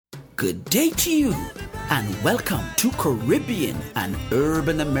Good day to you, and welcome to Caribbean and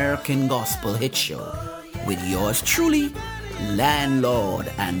Urban American Gospel Hit Show with yours truly,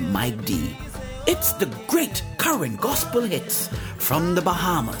 Landlord and Mike D. It's the great current gospel hits from the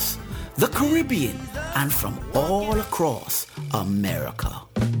Bahamas, the Caribbean, and from all across America.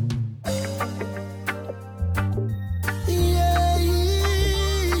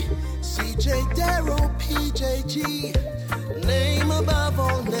 CJ Darrow, PJG, name above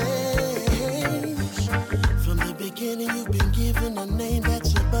all names. From the beginning you've been given a name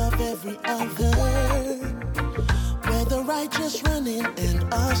that's above every other, where the righteous run in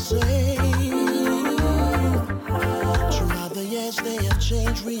and are saved. Throughout the years they have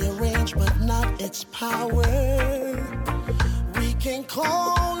changed, rearranged, but not its power. We can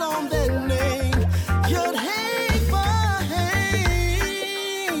call on that name, Yod Hey Vah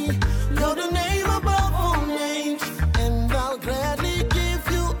Hey. You're the name above all names, and I'll gladly give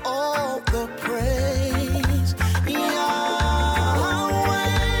you all the praise. Yahweh,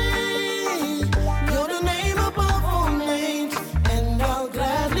 you're the name above all names, and I'll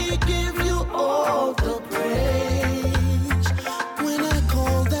gladly give you all the praise. When I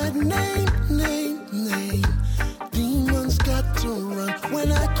call that name, demons got to run.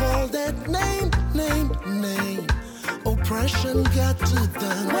 When I call that name, oppression got to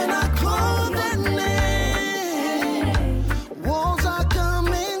done. When I call that name, walls are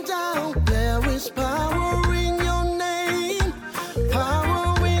coming down. There is power in your name,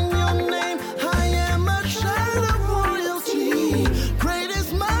 power in your name. I am a child of royalty. Great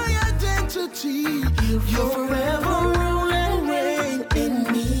is my identity. You're forever rule and reign in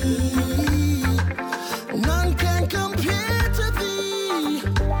me. None can compare to thee.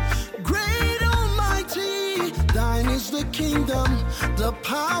 Great Almighty, thine is the kingdom, the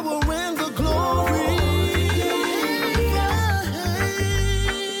power and the glory.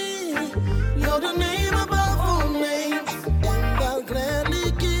 You're the name above all names, and I'll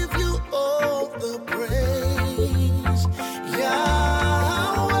gladly give you all the praise.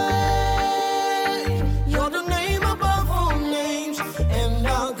 Yahweh, you're the name above all names, and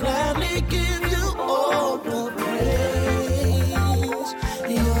I'll gladly give you all the praise.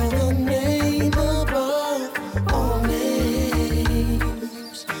 You're the name above all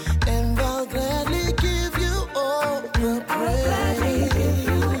names, and I'll gladly give you all the praise.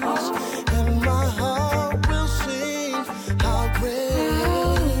 And my heart will sing how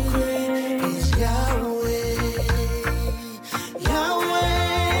great is Yahweh.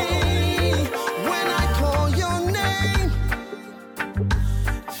 Yahweh, when I call your name,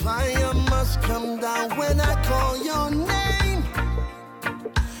 fire must come down. When I call your name,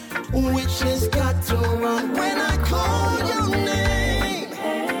 witches got to run. When I call your name,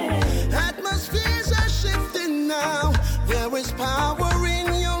 atmospheres are shifting now. There is power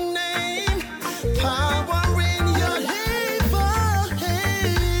in your name, power in your name.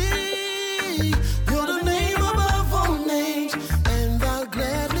 Hey, you're the name above all names, and I'll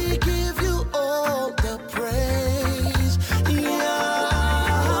gladly give you all the praise. Yahweh,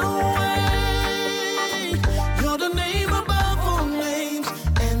 you're the name above all names,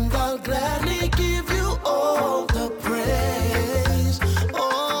 and I'll gladly give you all the praise,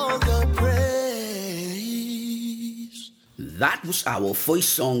 all the praise. That was our first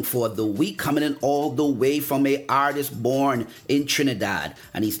song for the week, coming in all the way from an artist born in Trinidad,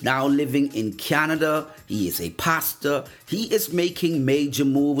 and he's now living in Canada. He is a pastor. He is making major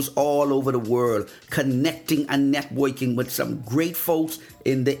moves all over the world, connecting and networking with some great folks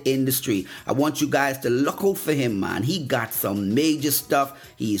in the industry. I want you guys to look out for him, man. He got some major stuff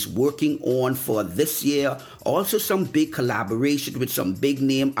he's working on for this year. Also some big collaboration with some big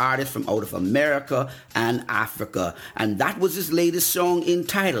name artists from out of America and Africa. And that was his latest song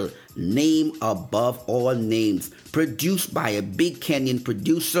entitled Name Above All Names, produced by a big Kenyan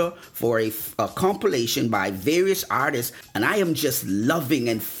producer for a compilation by various artists. And I am just loving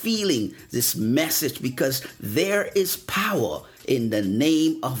and feeling this message because there is power in the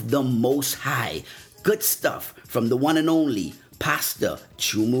name of the Most High. Good stuff from the one and only Pastor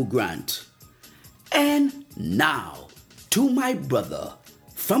Chumu Grant. And now, to my brother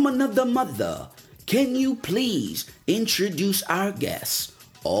from another mother, can you please introduce our guest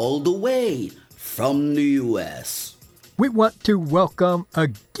all the way from the U.S.? We want to welcome a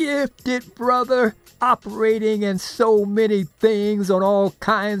gifted brother operating in so many things on all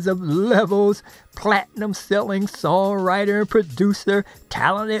kinds of levels. Platinum selling songwriter and producer,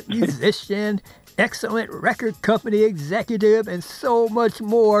 talented musician, excellent record company executive, and so much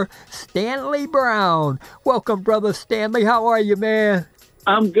more. Stanley Brown. Welcome, brother Stanley. How are you, man?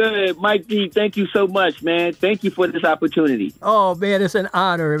 I'm good. Mike D, thank you so much, man. Thank you for this opportunity. Oh, man, it's an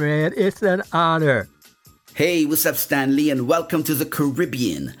honor, man. It's an honor. Hey, what's up, Stanley, and welcome to the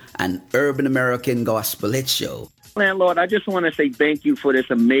Caribbean, an urban American gospel hit show. Landlord, I just want to say thank you for this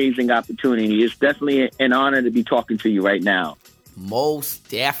amazing opportunity. It's definitely an honor to be talking to you right now. Most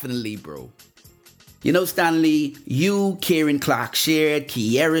definitely, bro. You know, Stanley, you, Karen Clark shared,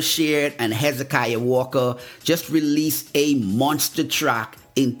 Kiera shared, and Hezekiah Walker just released a monster track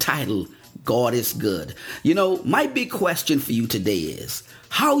entitled God is Good. You know, my big question for you today is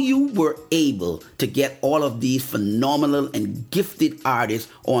how you were able to get all of these phenomenal and gifted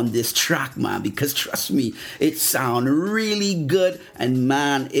artists on this track, man, because trust me, it sounds really good, and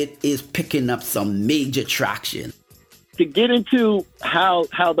man, it is picking up some major traction. To get into how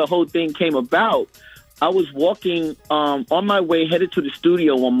the whole thing came about, I was walking on my way headed to the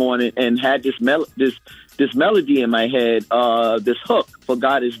studio one morning and had this melody in my head, this hook for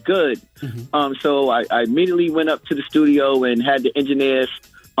God is Good. Mm-hmm. So I immediately went up to the studio and had the engineers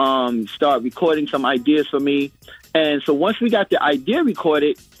start recording some ideas for me. And so once we got the idea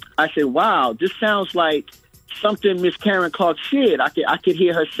recorded, I said, wow, this sounds like something Miss Karen Clark shared. I could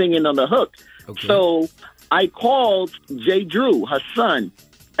hear her singing on the hook. Okay. So I called Jay Drew, her son,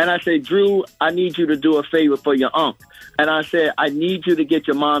 and I said, Drew, I need you to do a favor for your unc. And I said, I need you to get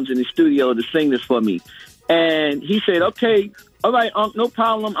your moms in the studio to sing this for me. And he said, okay, all right, unc, no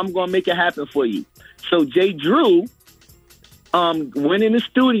problem. I'm going to make it happen for you. So Jay Drew went in the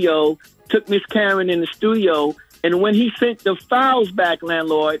studio, took Miss Karen in the studio, and when he sent the files back,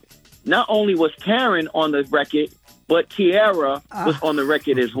 Landlord, not only was Karen on the record, but Kiera was on the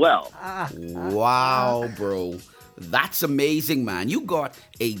record as well. Wow, bro. That's amazing, man. You got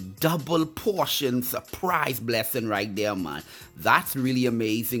a double portion surprise blessing right there, man. That's really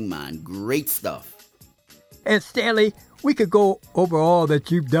amazing, man. Great stuff. And Stanley, we could go over all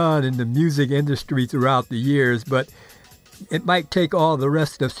that you've done in the music industry throughout the years, but it might take all the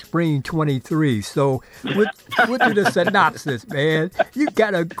rest of spring 23. So we'll do the synopsis, man. You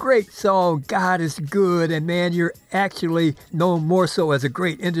got a great song, God is Good, and man, you're actually known more so as a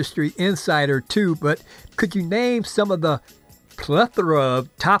great industry insider too, but could you name some of the plethora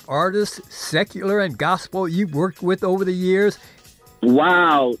of top artists, secular and gospel, you've worked with over the years?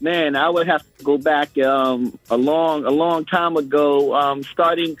 Wow, man, I would have to go back a long time ago,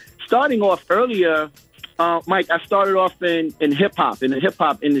 starting off earlier. Mike, I started off in hip-hop, in the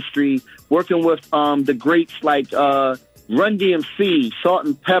hip-hop industry, working with the greats like Run DMC, Salt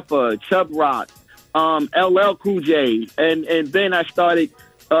and Pepper, Chub Rock, LL Cool J, and then I started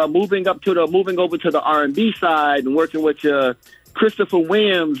moving over to the R&B side and working with Christopher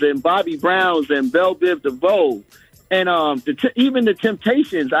Williams and Bobby Browns and Belle Biv DeVoe. And even the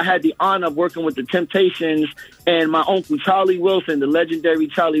Temptations, I had the honor of working with the Temptations and my uncle Charlie Wilson, the legendary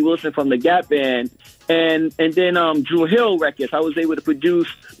Charlie Wilson from the Gap Band, and then Drew Hill records. I was able to produce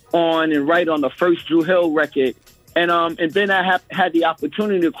on and write on the first Drew Hill record, and then I had the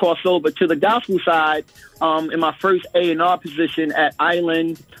opportunity to cross over to the gospel side in my first A&R position at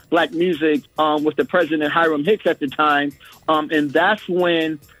Island Black Music with the president Hiram Hicks at the time, and that's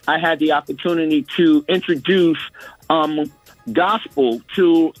when I had the opportunity to introduce gospel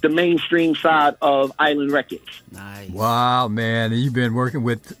to the mainstream side of Island Records. Nice. Wow, man. You've been working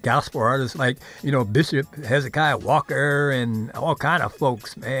with gospel artists like, Bishop Hezekiah Walker and all kind of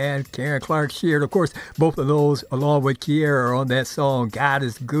folks, man. Karen Clark shared, of course, both of those along with Kiera are on that song, God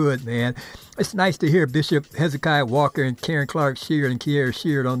is Good, man. It's nice to hear Bishop Hezekiah Walker and Karen Clark shared and Kiera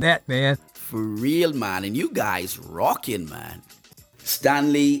shared on that, man. For real, man. And you guys rocking, man.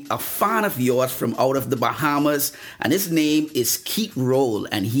 Stanley, a fan of yours from out of the Bahamas, and his name is Keith Roll,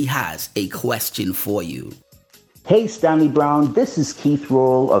 and he has a question for you. Hey, Stanley Brown, this is Keith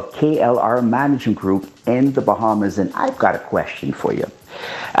Roll of KLR Management Group in the Bahamas, and I've got a question for you.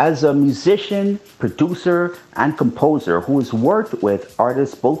 As a musician, producer, and composer who has worked with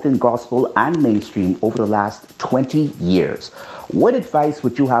artists both in gospel and mainstream over the last 20 years, what advice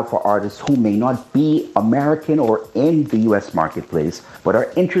would you have for artists who may not be American or in the U.S. marketplace, but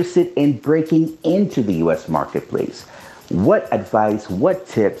are interested in breaking into the U.S. marketplace? What advice, what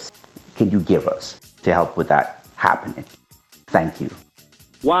tips can you give us to help with that happening? Thank you.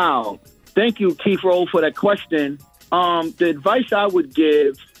 Wow. Thank you, Keith Roll, for that question. The advice I would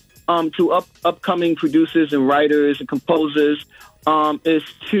give to upcoming producers and writers and composers is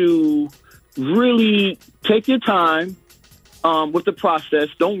to really take your time with the process.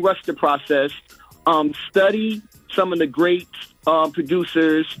 Don't rush the process. Study some of the great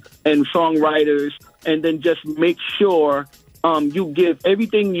producers and songwriters, and then just make sure you give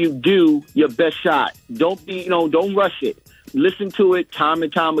everything you do your best shot. Don't rush it. listen to it time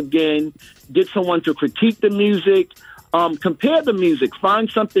and time again, get someone to critique the music, compare the music, find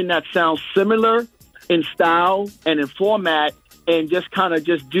something that sounds similar in style and in format, and just kind of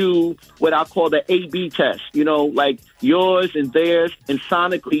just do what I call the A/B test, like yours and theirs, and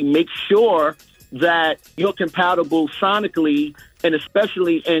sonically make sure that you're compatible sonically, and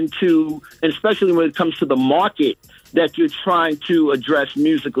especially when it comes to the market that you're trying to address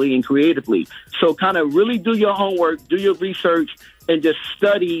musically and creatively. So kind of really do your homework, do your research, and just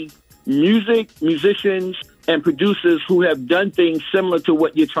study music, musicians, and producers who have done things similar to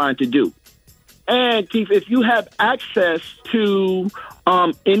what you're trying to do. And Keith, if you have access to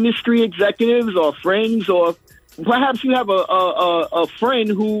industry executives or friends, or perhaps you have a friend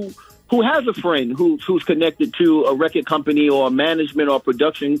who has a friend who's connected to a record company or a management or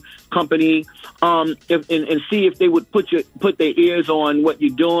production company, and see if they would put their ears on what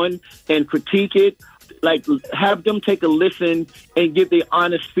you're doing and critique it. Like, have them take a listen and give their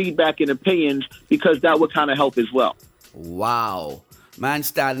honest feedback and opinions, because that would kind of help as well. Wow. Man,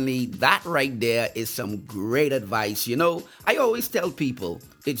 Stanley, that right there is some great advice. I always tell people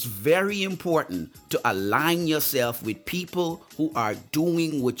it's very important to align yourself with people who are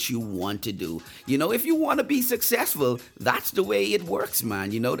doing what you want to do. If you want to be successful, that's the way it works, man.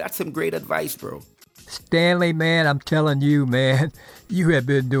 That's some great advice, bro. Stanley, man, I'm telling you, man, you have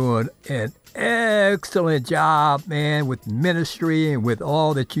been doing an excellent job, man, with ministry and with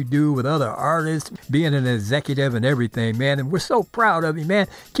all that you do with other artists, being an executive and everything, man. And we're so proud of you, man.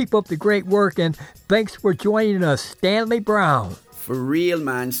 Keep up the great work, and thanks for joining us, Stanley Brown. For real,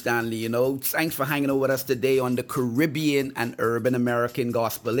 man, Stanley, thanks for hanging out with us today on the Caribbean and Urban American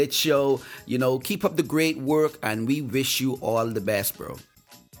Gospel It Show. Keep up the great work, and we wish you all the best, bro.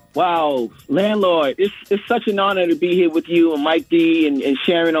 Wow, Landlord, it's such an honor to be here with you and Mike D and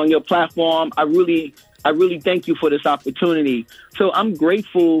sharing on your platform. I really thank you for this opportunity. So I'm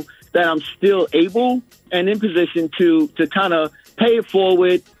grateful that I'm still able and in position to kind of pay it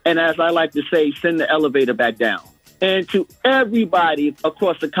forward, and as I like to say, send the elevator back down. And to everybody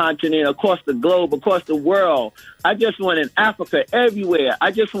across the continent, across the globe, across the world, I just want in Africa, everywhere,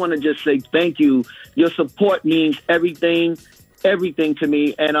 I just want to just say thank you. Your support means everything to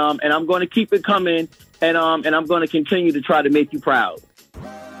me, and I'm going to keep it coming, and I'm going to continue to try to make you proud.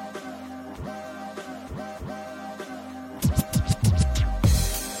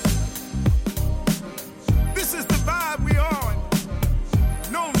 This is the vibe we on.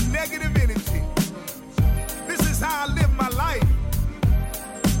 No negative energy. This is how I live my life,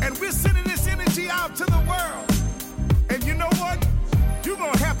 and we're sending this energy out to the world. And you know what? You're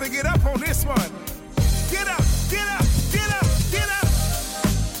gonna have to get up on this one. Get up, get up, get up. Get up!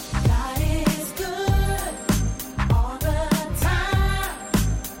 God is good all the time.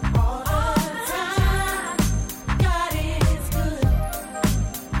 All the time. God is good.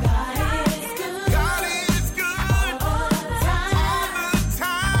 God is good. God is good all the time. all the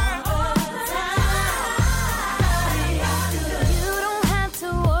time. All the time. God is good. You don't have to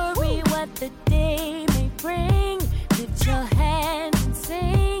worry what the day may bring. Lift your hands and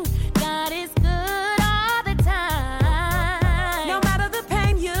sing. God is good all the time. No matter the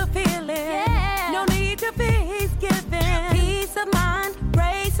pain you're feeling, no need to fear, He's giving peace of mind,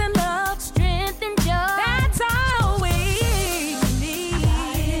 grace and love. Strength and joy. That's all we need.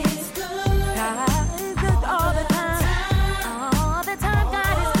 God is good God is good all the time. All the time,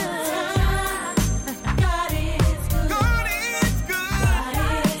 God is good. God is good. God is good.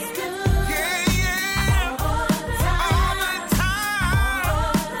 God is good Yeah, yeah. all the time. All the time.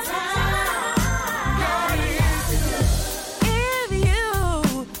 All the time. God is good. If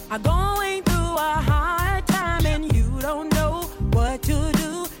you are going through a hard time and you don't know what to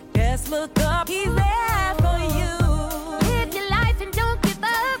do, just look up. He's there for you. Live your life and don't give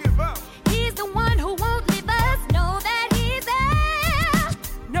up. Give up. He's the one who won't leave us. Know that He's there.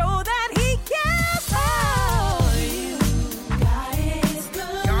 Know that He cares for you. God is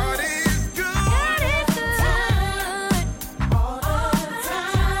good God is good. God is good. all the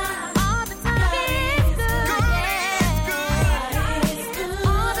time. All the time, He is good. God is good. God is good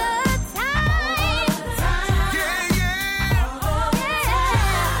All the time.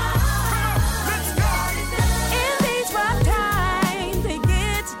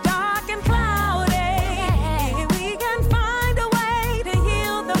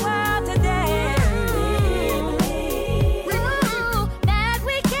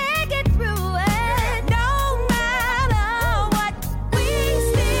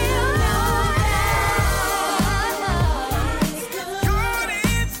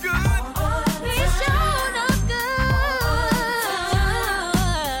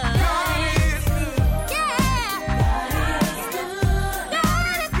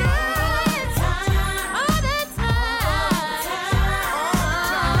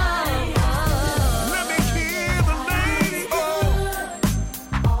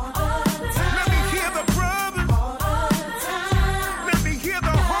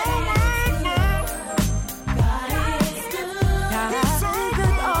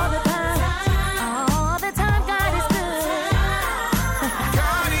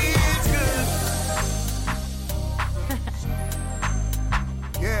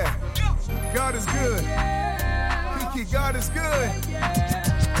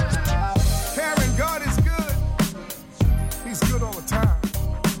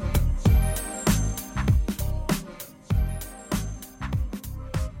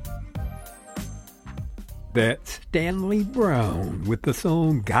 That's Stanley Brown with the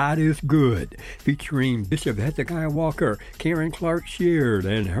song God is Good, featuring Bishop Hezekiah Walker, Karen Clark Sheard,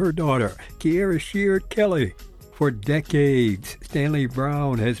 and her daughter, Kiara Sheard Kelly. For decades, Stanley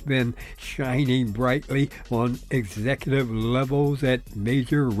Brown has been shining brightly on executive levels at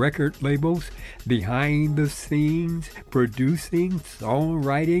major record labels, behind the scenes, producing,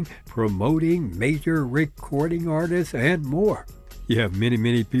 songwriting, promoting major recording artists, and more. Yeah,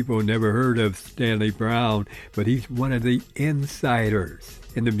 many people never heard of Stanley Brown, but he's one of the insiders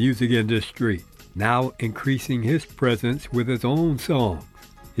in the music industry, now increasing his presence with his own songs.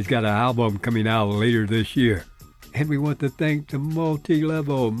 He's got an album coming out later this year. And we want to thank the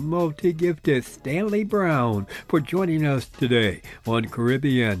multi-level, multi-gifted Stanley Brown for joining us today on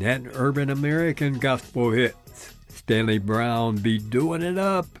Caribbean and Urban American Gospel Hits. Stanley Brown be doing it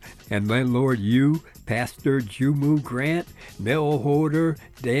up. And landlord you, Pastor Jumu Grant, Mel Holder,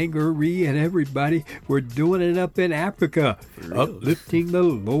 Dangaree, and everybody were doing it up in Africa. Uplifting the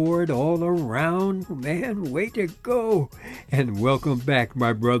Lord all around. Man, way to go. And welcome back,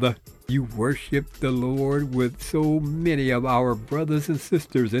 my brother. You worship the Lord with so many of our brothers and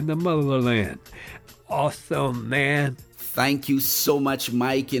sisters in the motherland. Awesome, man. Thank you so much,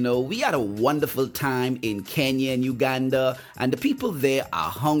 Mike. We had a wonderful time in Kenya and Uganda, and the people there are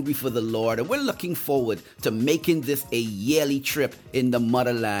hungry for the Lord, and we're looking forward to making this a yearly trip in the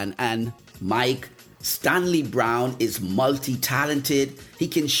motherland. And Mike, Stanley Brown is multi-talented. He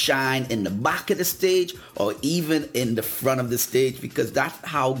can shine in the back of the stage or even in the front of the stage, because that's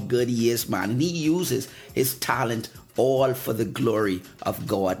how good he is, man. And he uses his talent all for the glory of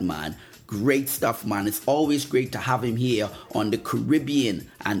God, man. Great stuff, man. It's always great to have him here on the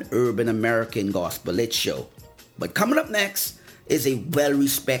Caribbean and Urban American Gospel Hits Show. But coming up next is a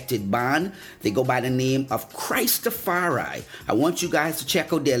well-respected band. They go by the name of Christafari. I want you guys to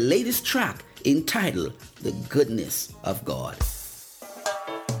check out their latest track entitled The Goodness of God.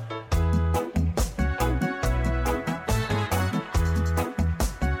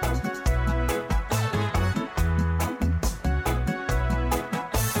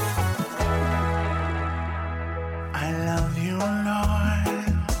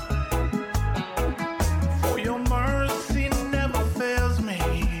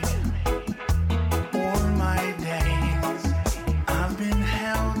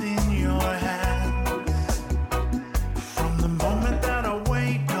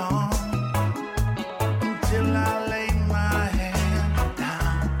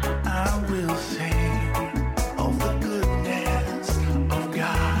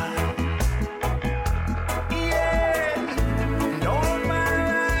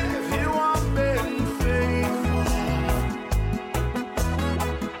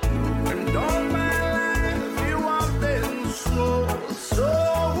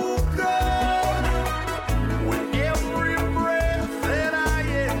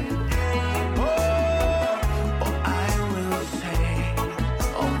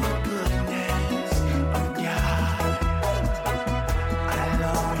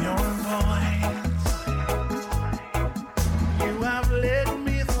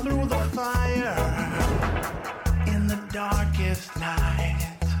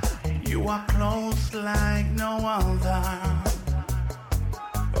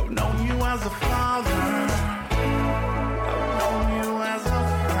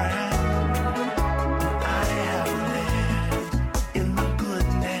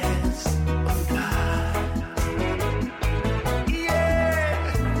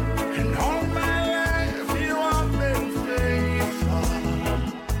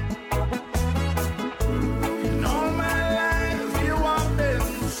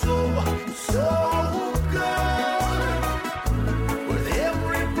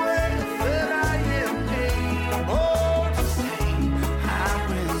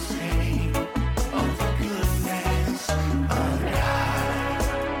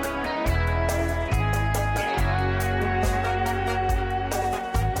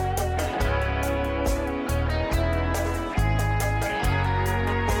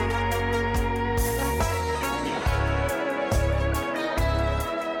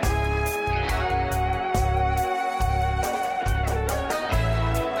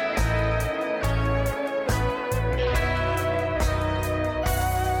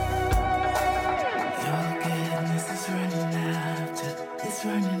 It's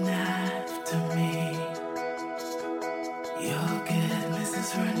running after me.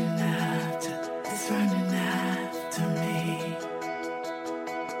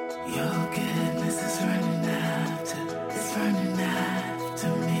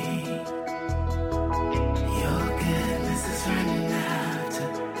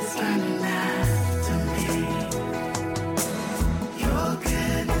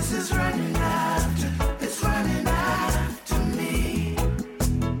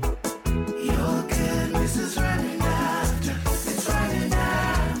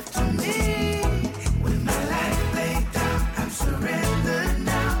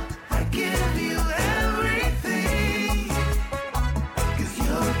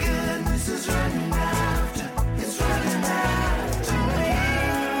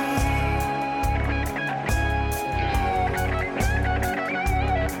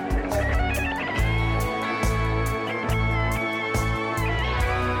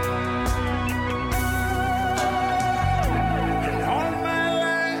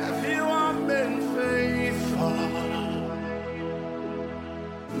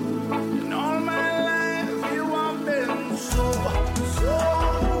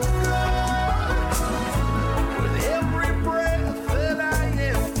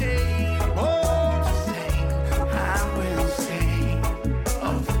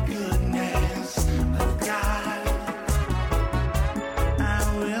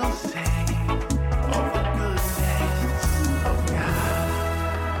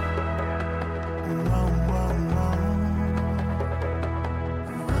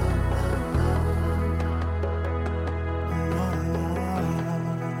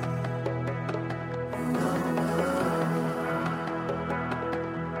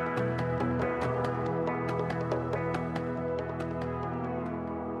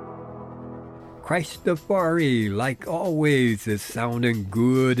 Christopher, like always, is sounding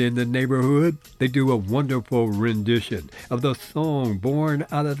good in the neighborhood. They do a wonderful rendition of the song born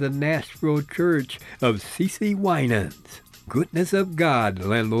out of the Nashville Church of C.C. Winans. Goodness of God,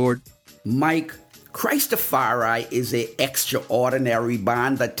 landlord. Mike, Christopher is an extraordinary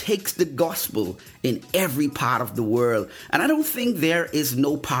band that takes the gospel in every part of the world. And I don't think there is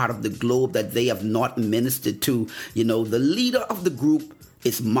no part of the globe that they have not ministered to. You know, the leader of the group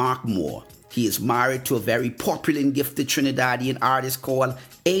is Mark Moore. He is married to a very popular and gifted Trinidadian artist called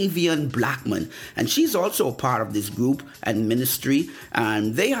Avian Blackman. And she's also a part of this group and ministry.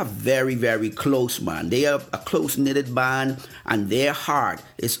 And they are very, very close, man. They are a close-knitted band. And their heart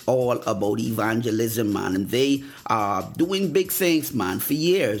is all about evangelism, man. And they are doing big things, man, for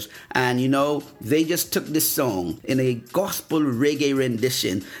years. And, you know, they just took this song in a gospel reggae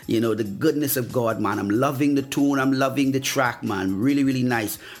rendition. You know, the goodness of God, man. I'm loving the tune. I'm loving the track, man. Really, really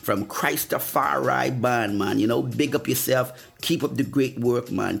nice. From Christopher band, man. You know, big up yourself. Keep up the great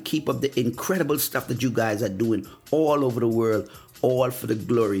work, man. Keep up the incredible stuff that you guys are doing all over the world, all for the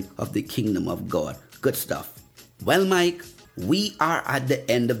glory of the kingdom of God. Good stuff. Well, Mike, we are at the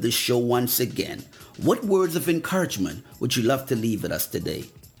end of the show once again. What words of encouragement would you love to leave with us today?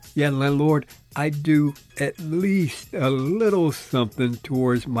 Yeah, landlord, I do at least a little something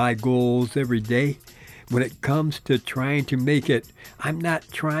towards my goals every day. When it comes to trying to make it, I'm not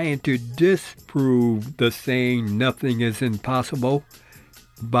trying to disprove the saying nothing is impossible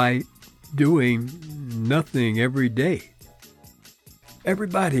by doing nothing every day.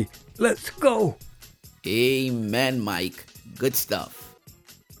 Everybody, let's go. Amen, Mike. Good stuff.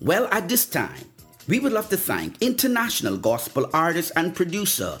 Well, at this time, we would love to thank international gospel artist and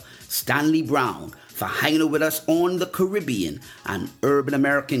producer Stanley Brown for hanging out with us on the Caribbean and Urban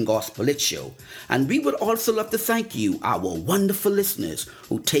American Gospel Lit Show. And we would also love to thank you, our wonderful listeners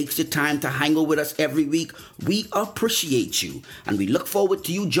who takes the time to hang out with us every week. We appreciate you, and we look forward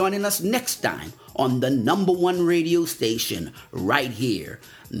to you joining us next time on the #1 radio station right here.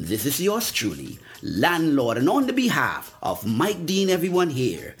 This is yours truly, Landlord, and on the behalf of Mike Dean, everyone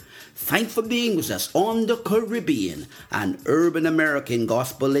here, thanks for being with us on the Caribbean and Urban American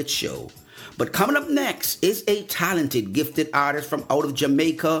Gospel Lit Show. But coming up next is a talented, gifted artist from out of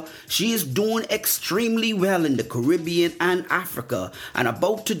Jamaica. She is doing extremely well in the Caribbean and Africa and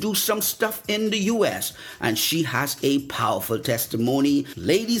about to do some stuff in the US. And she has a powerful testimony.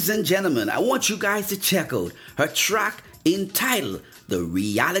 Ladies and gentlemen, I want you guys to check out her track entitled The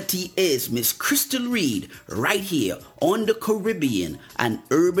Reality Is, Miss Crystal Reed, right here on the Caribbean and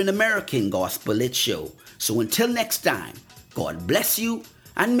Urban American Gospel Lit Show. So until next time, God bless you,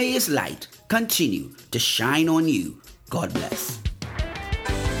 and may His light continue to shine on you. God bless.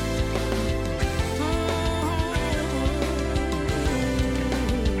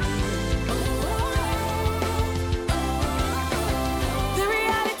 The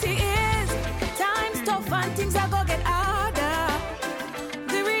reality is, time's tough and things are gonna get harder.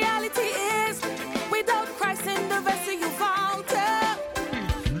 The reality is, without Christ in the vessel you falter.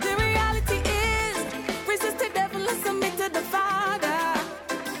 The reality is, resist the devil and submit to the Father.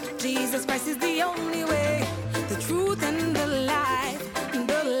 Jesus Christ is the only way, the truth and the life,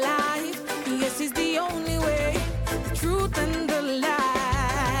 the life. Yes, He's the only way, the truth and the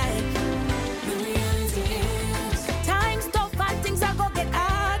life. The reality is, time's tough and things are gonna get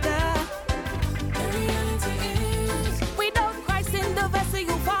harder. The reality is, without Christ in the vessel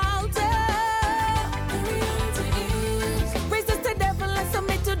you falter. The reality is, resist the devil and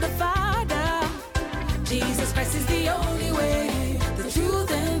submit to the Father. Jesus Christ is the only way, the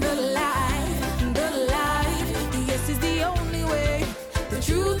truth and the life, the life. Yes, is the only way, the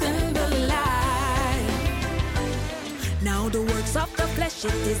truth and the life. Now the works of the flesh,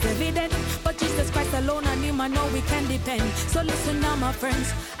 it is evident, but Jesus Christ alone on Him I know we can depend. So listen now, my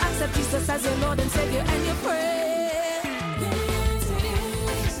friends, accept Jesus as your Lord and Savior and your friend.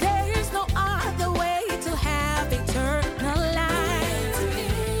 There is no other way to have eternal life.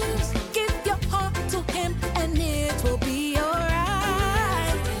 Give your heart to Him and it will be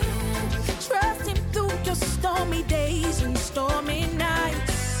alright. Trust Him through your stormy days and stormy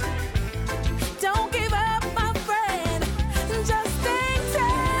nights. Don't give up, my friend, just think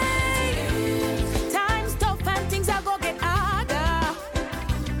tight. Time's tough and things are gonna get harder.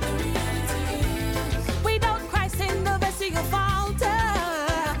 Without Christ in the vessel you falter.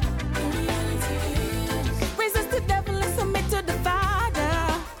 Resist the devil and submit to the Father.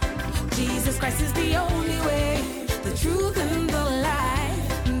 Jesus Christ is the only way, the truth and the life,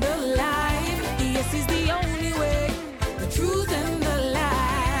 the life. Yes, He's the only way, the truth and the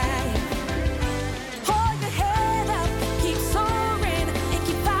life. Hold your head up, keep soaring and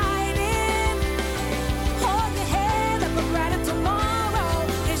keep fighting.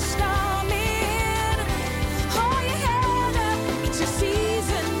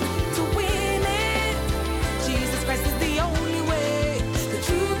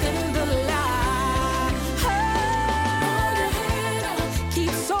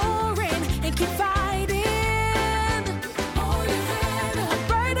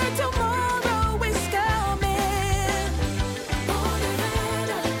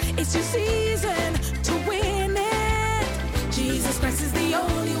 It's your season to win it. Jesus Christ is the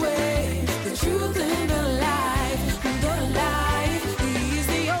only way, the truth and the life, the life. He is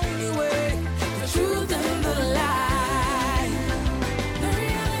the only way, the truth and the life. The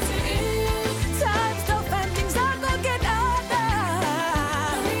reality is, time's tough and things are gonna get harder.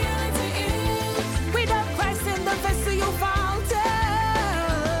 The reality is, without Christ in the vessel you falter.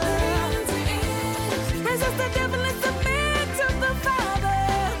 The reality is, resist the devil and submit to the Father.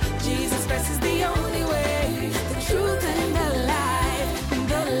 Jesus Christ is the only way, the truth and the life,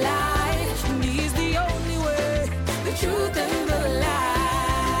 the life. He is the only way, the truth and the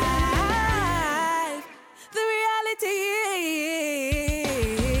life. The reality is.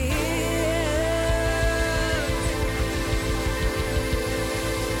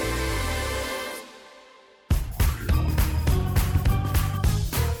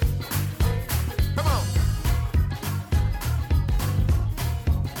 Come on.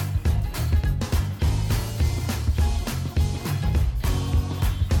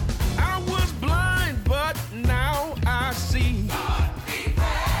 I was blind, but now I see.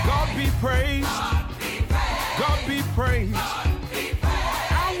 God be praised. God be praised.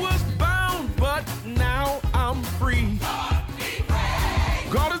 I was bound, but now I'm free.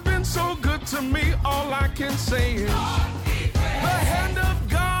 God has been so good to me. All I can say is